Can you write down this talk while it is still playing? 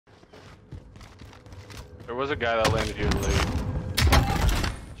There was a guy that landed here late.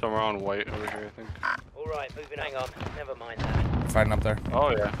 Somewhere on white over here, I think. Alright, moving. Hang on. Never mind that. Fighting up there.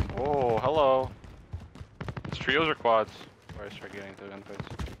 Oh, yeah. Oh, hello. It's trios or quads? Before I start getting into gunfights.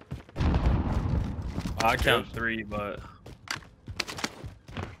 I count 3, but...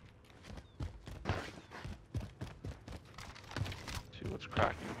 See what's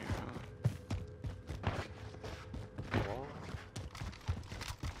cracking here. Hello?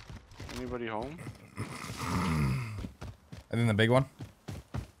 Anybody home? I think the big one.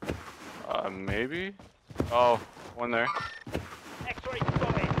 Maybe? Oh, one there. X-ray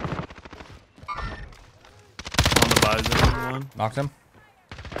spotted. On the Bison one. Knocked him.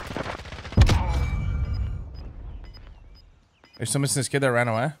 There's some missing this kid that ran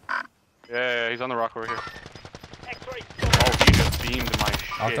away. Yeah, he's on the rock over here. X-ray Oh, spotted. he just beamed my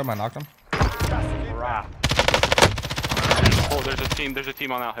shit. Knocked him, I knocked him. Crap. Oh, there's a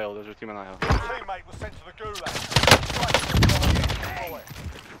team on that hill. There's a team on that hill. Teammate was sent to the gulag.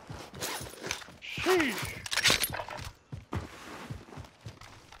 Sheesh.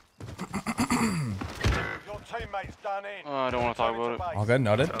 Your teammate's done in. Oh, I don't want to talk about it. All good,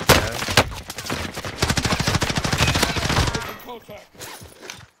 noted. Okay.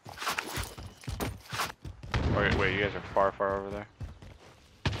 Wait, you guys are far over there.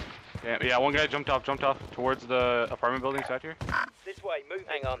 Yeah, one guy jumped off towards the apartment building side here. This way, move.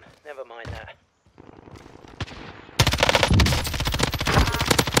 Hang on. Never mind that.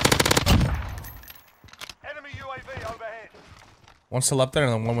 Enemy UAV overhead. One's still up there,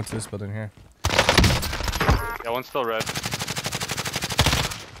 and then one went to this building here. Yeah, one's still red.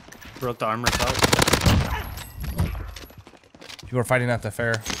 Broke the armor out. People were fighting at the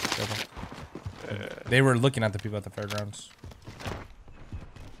fair. They were looking at the people at the fairgrounds.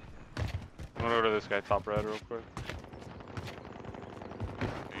 I'm gonna go to this guy top red real quick.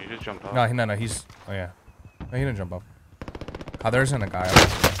 He just jumped off. No, he's. Oh yeah. No, he didn't jump up. Oh, there isn't a guy.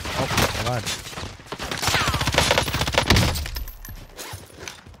 Oh my god.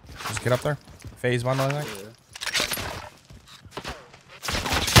 Just get up there. Phase one, I think. Yeah.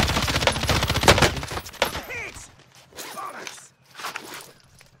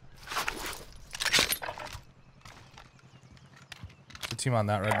 The team on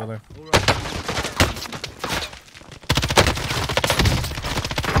that red building.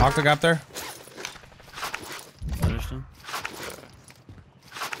 Knocked the guy up there. Finished him.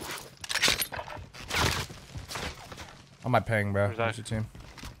 On my ping, bro. Where's that? Where's your team?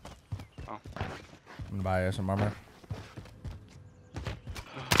 Oh. I'm gonna buy you some armor.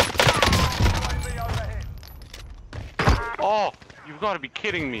 UAV overhead. Oh, you've got to be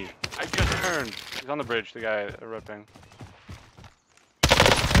kidding me! I just turned. He's on the bridge. The guy at red ping. I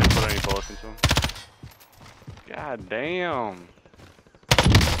didn't put any bullets into him. God damn.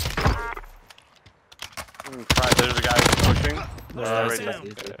 There's a guy pushing. Yeah, Right I there. see.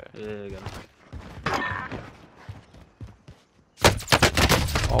 Yeah, got him.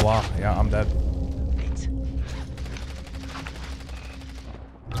 Oh wow, yeah, I'm dead.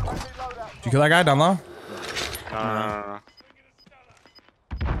 Friendly loadout. Did you kill that guy down low? No.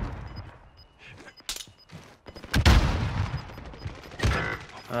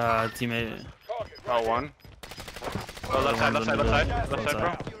 Teammate. Oh, one. Oh, left side,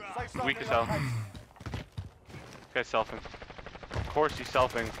 bro. Safe Weak as zone hell. This guy's selfing. Of course he's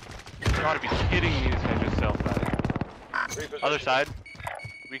selfing. You gotta be kidding me, this guy just selfed that. Other side.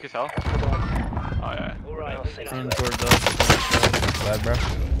 Weak as hell. Oh, yeah. Alright, I'll see Running you. towards us. Dead, bro.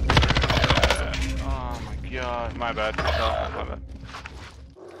 Oh my god. My bad. Oh, my bad.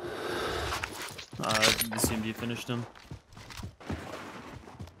 The CMD finished him.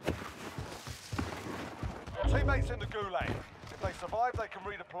 Teammates in the gulag. If they survive, they can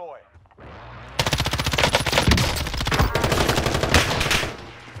redeploy.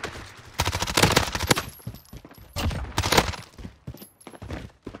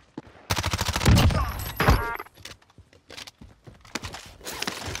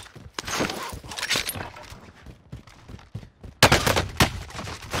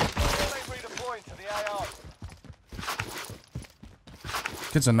 Redeploying to the AR.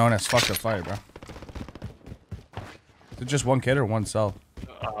 Kids are known as fuck to fight, bro. Is it just one kid or one cell?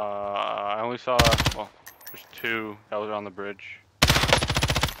 I only saw, well, there's two that was on the bridge.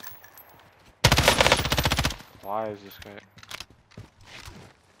 Why is this guy?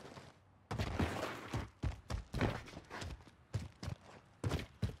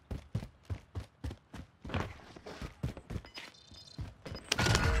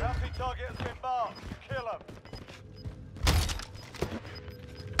 Bounty target has been marked. Kill him.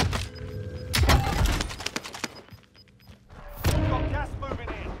 Got gas moving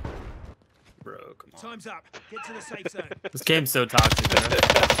in. Bro. bro. Come on. Time's up. Get to the safe zone. This game's so toxic, bro.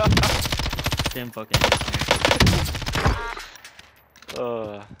 Game fucking.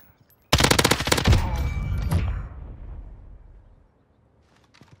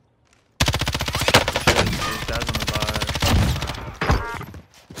 There's guys on the bar.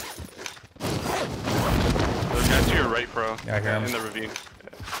 Those guys to your right, bro. Yeah, I hear him. In the ravine.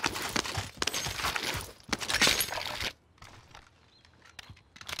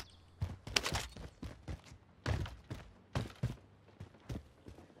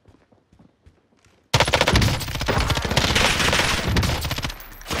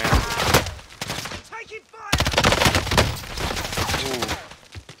 Taking fire.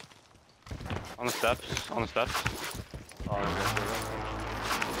 On the steps. On the steps. Oh,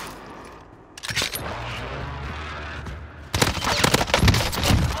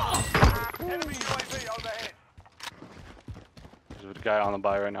 Enemy UAV overhead. there's a guy on the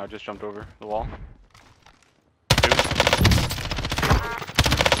buy right now. Just jumped over the wall.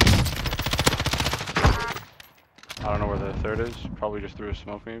 I don't know where the third is. Probably just through a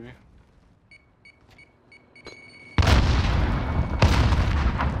smoke, maybe.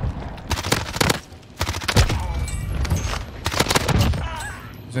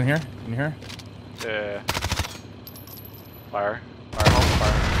 He's in here? In here? Yeah. Fire. Fire.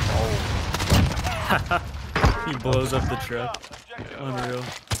 Oh. He blows up the truck. Objective Unreal.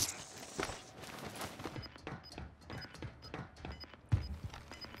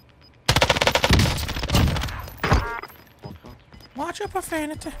 Watch your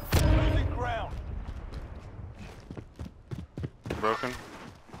profanity. losing ground. Broken.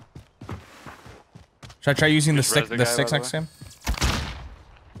 Should I try using the Just stick, res the the guy, sticks by the next to him?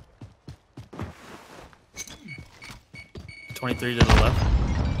 23 to the left.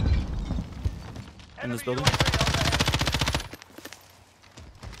 In this building.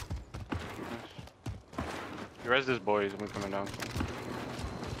 You res this boy, he's been coming down.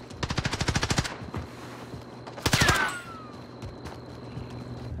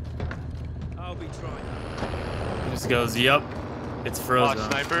 I'll be trying. He just goes, "Yup, it's Frozone." Oh,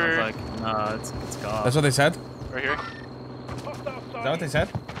 sniper. I was like, "Nah, it's God." That's what they said? Right here. Is that what they said?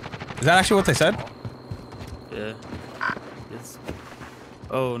 Is that actually what they said? Yeah. It's...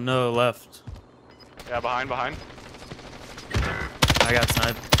 Oh no, left. Yeah, behind. I got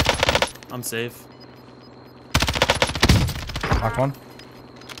sniped. I'm safe. Knocked one.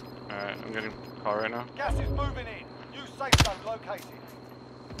 Alright, I'm getting a call right now. Gas is moving in. New safe zone located.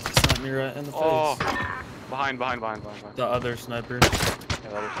 Sniped me right in the face. Oh! Behind. The other sniper. Yeah,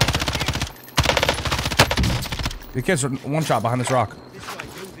 that is The kids are one shot behind this rock. This way,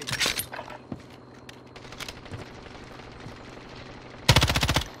 moving.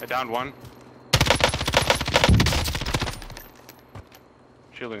 I downed one.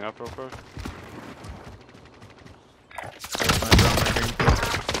 Shielding up real quick. Sniper on my green.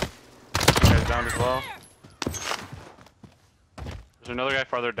 Guy's down as well. There's another guy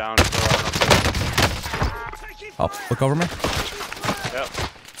farther down. So I don't know. Oh, look over me. Yep.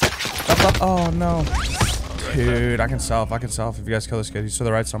 Up. Oh no. Dude, I can self if you guys kill this kid. He's to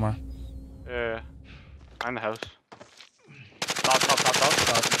the right somewhere. Yeah. Behind the house.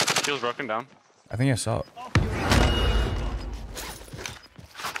 Stop. Shield's broken down. I think I saw it.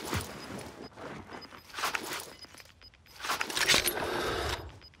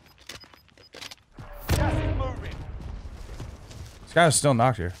 Gas is moving. This guy is still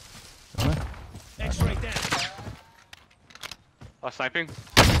knocked here. Isn't it? X-ray down. Sniping.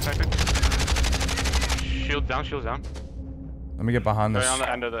 Shields down. Let me get behind this. Right on the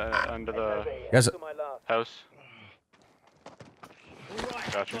end of the Guys, To my last. house. All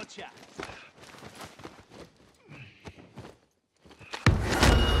right, Gotcha.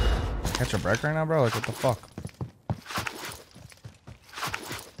 catch a break right now, bro? Like, what the fuck?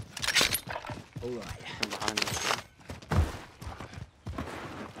 I'm behind this.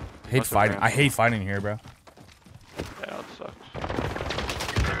 Hate fighting. I hate fighting here, bro. Yeah, that sucks.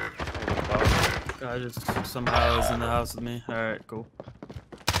 Guy just somehow is in the house with me. Alright, cool.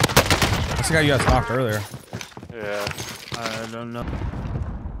 That's the guy you guys knocked earlier. Yeah. I don't know.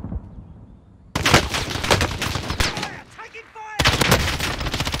 Taking fire.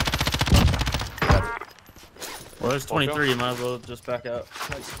 Well, there's 23. You might as well just back out.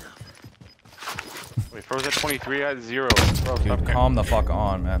 Wait, Froze at 23 at 0. Bro, Dude, stop calm the fuck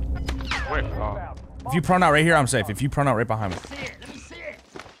on, man. Wait, oh. If you prone out right here, I'm safe. If you prone out right behind me.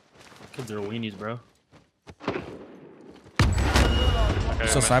 Kids are weenies, bro. Okay, Still I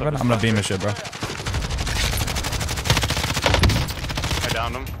messed up sniping? this I'm gonna time. beam this shit, bro. I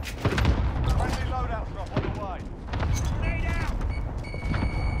downed him. Friendly loadout drop on the way. Grenade out.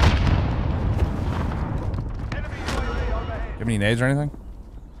 have any nades or anything?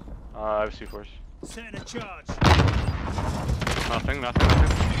 I have C4s. Setting a charge. Nothing.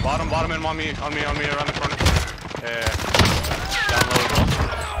 Bottom in on me, around the corner. Yeah. Down low as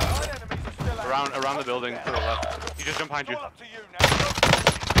well. Around the building to the left. He just jumped behind you. All up to you now.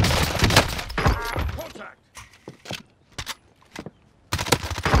 Contact.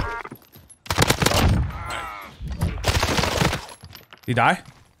 He die?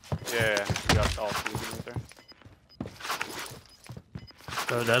 Yeah. You got all three right there.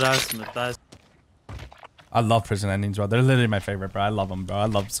 Bro, that ass Smith dies. I love prison endings, bro. They're literally my favorite, bro. I love them, bro. I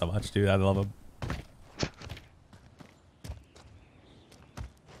love them so much, dude. I love them.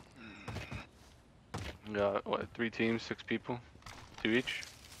 Got what? 3 teams, 6 people, 2 each.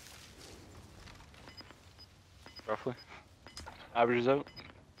 Roughly. Averages out.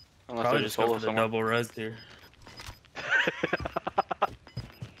 Unless Probably they just solo go for the someone. double res here.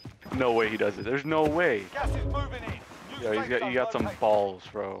 No way he does it. There's no way. Gas is moving in. Yo, you got some balls,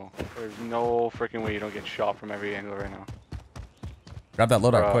 bro. There's no freaking way you don't get shot from every angle right now. Grab that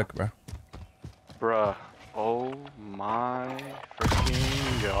loadout Bruh. quick, bro. Bruh. Oh my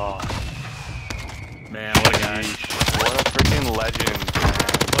freaking god. Man, what a guy. Yeesh. What a freaking legend, man.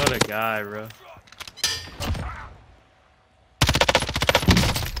 What a guy, bro.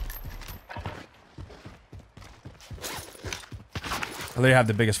 I literally have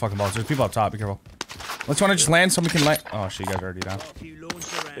the biggest fucking balls. There's people up top. Be careful. Let's want to just land so we can land. Oh, shit, you guys are already down.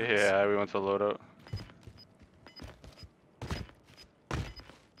 Yeah, everyone's a loadout.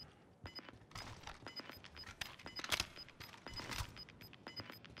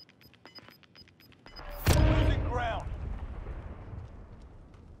 Losing ground.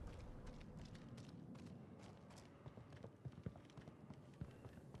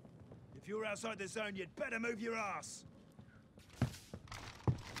 If you're outside the zone, you'd better move your ass.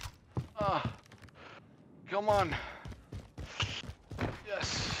 Come on.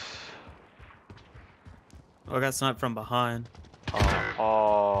 Yes. Oh, I got sniped from behind.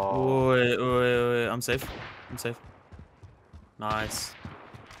 Oh. Wait. I'm safe. Nice.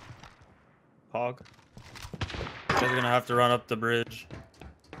 Hog. Guys are gonna have to run up the bridge.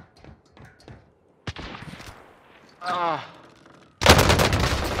 Oh.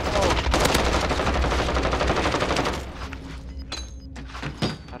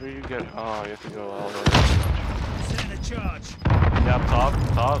 How do you get? Oh, you have to go all the way. Setting a charge. Yeah, top.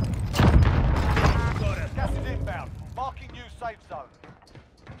 Got it. Gas is inbound. Marking new safe zone.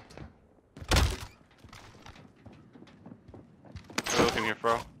 We're looking here,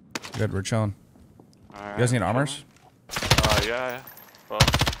 bro. Good, we're chilling. Alright. You guys need armors? Yeah. Well,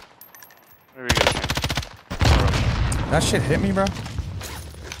 maybe we get a chance. That shit hit me, bro.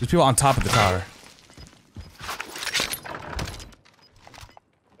 There's people on top of the tower.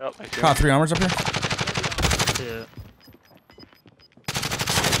 Oh, I see Got 3 armors up here. Yeah.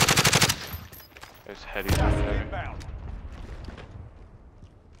 There's heady Gas over is there. inbound.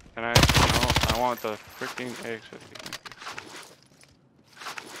 Can I? No, I want the freaking X50.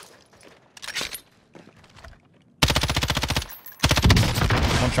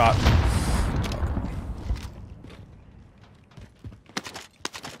 One shot.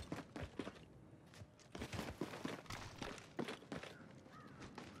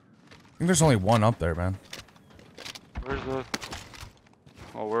 I think there's only one up there, man. Where's the?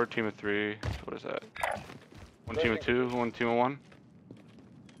 Oh, we're a team of 3. So what is that? One team of 2, one team of 1.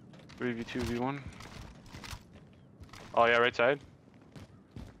 3v2 v1. Oh yeah, right side.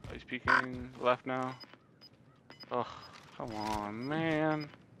 Oh, he's peeking left now. Ugh, come on, man.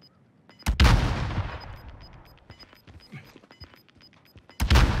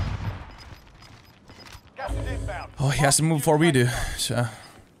 Gas is inbound. Oh, he has to move before we do. So.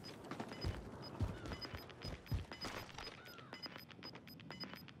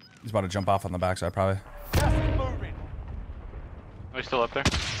 He's about to jump off on the backside, probably. Gas is moving. Oh, he's still up there.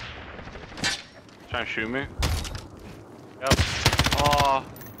 Trying to shoot me. Yep. Oh.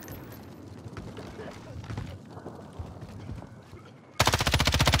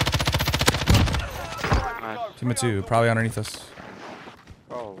 Nice. Team of 2, probably underneath us.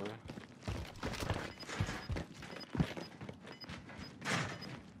 Probably.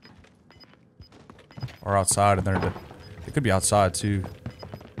 Or outside, and they could be outside too.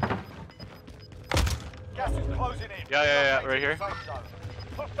 Gas is closing in. Yeah, right here. Safe zone.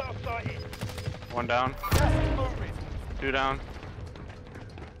 Hostile sighted. 1 down, Gas is moving. 2 down.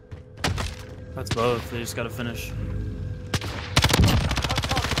 That's both. They just gotta finish. No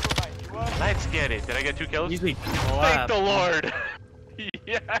targets remain. You earned it. Let's get it. Did I get 2 kills? Easy. Thank the Lord.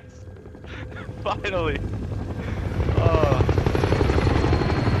 Yes. Finally. Oh.